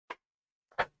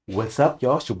What's up,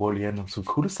 y'all? It's your boy Leon. I'm so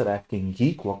cool to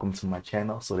geek. Welcome to my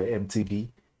channel. So the MTV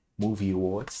Movie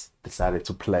Awards decided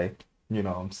to play. You know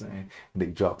what I'm saying? They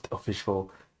dropped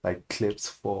official clips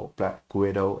for Black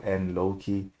Widow and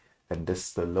Loki, and this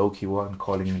is the Loki one,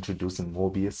 calling introducing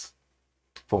Mobius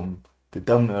from the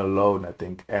thumbnail alone, I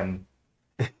think, and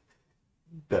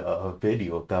the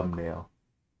video thumbnail.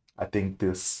 I think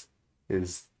this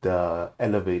is the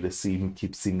elevator scene we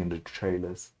keep seeing in the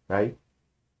trailers, right?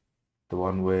 The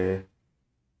one where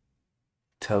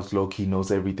tells Loki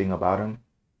knows everything about him.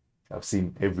 I've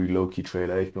seen every Loki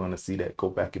trailer. If you want to see that, go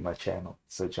back in my channel.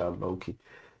 Search out Loki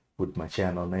with my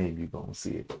channel name. You're going to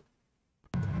see it.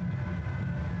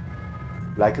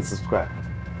 Like and subscribe.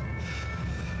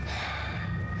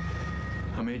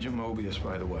 I'm Agent Mobius,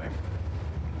 by the way.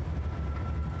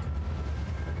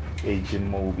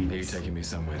 Agent Mobius. Are you taking me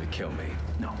somewhere to kill me?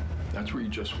 No, that's where you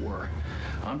just were.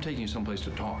 I'm taking you someplace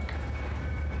to talk.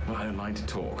 Well, I don't like to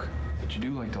talk, but you do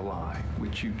like to lie,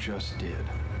 which you just did.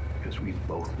 Because we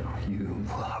both know you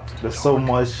love to There's talk. so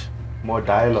much more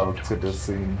dialogue to this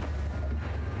scene.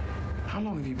 How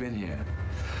long have you been here?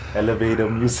 Elevator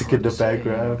music in the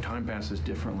background. Time passes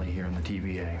differently here in the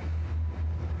TVA.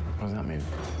 What does that mean?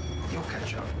 You'll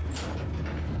catch up.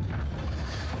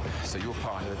 So you're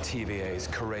part of the TVA's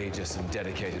courageous and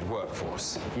dedicated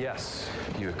workforce. Yes.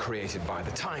 You were created by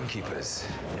the Timekeepers.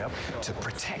 Yep. To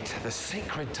protect the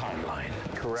sacred timeline.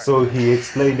 Correct. So he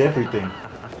explained everything.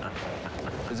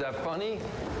 Is that funny?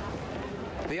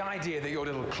 The idea that your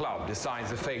little club decides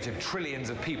the fate of trillions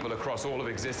of people across all of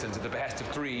existence at the behest of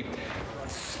 3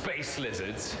 space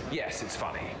lizards, yes, it's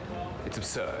funny. It's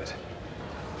absurd.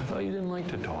 I thought you didn't like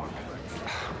to talk.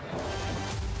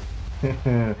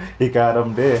 He got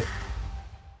him there.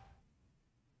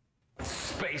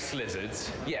 Space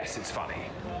lizards, yes, it's funny.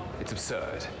 It's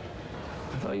absurd.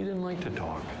 I thought you didn't like to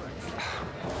talk.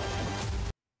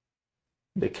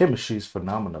 The chemistry is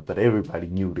phenomenal, but everybody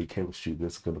knew the chemistry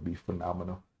was going to be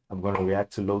phenomenal. I'm going to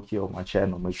react to Loki on my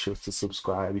channel. Make sure to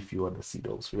subscribe if you want to see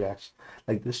those reactions.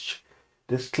 Like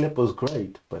this clip was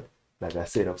great, but like I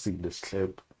said, I've seen this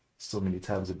clip so many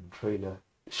times in the trailer.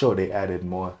 Sure, they added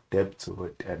more depth to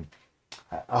it, and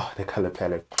the color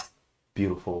palette,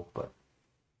 beautiful, but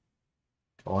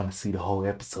I want to see the whole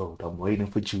episode. I'm waiting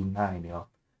for June 9, y'all.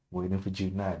 Waiting for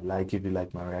June 9. Like if you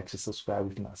like my reaction,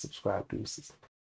 subscribe if you're not subscribed, deuces.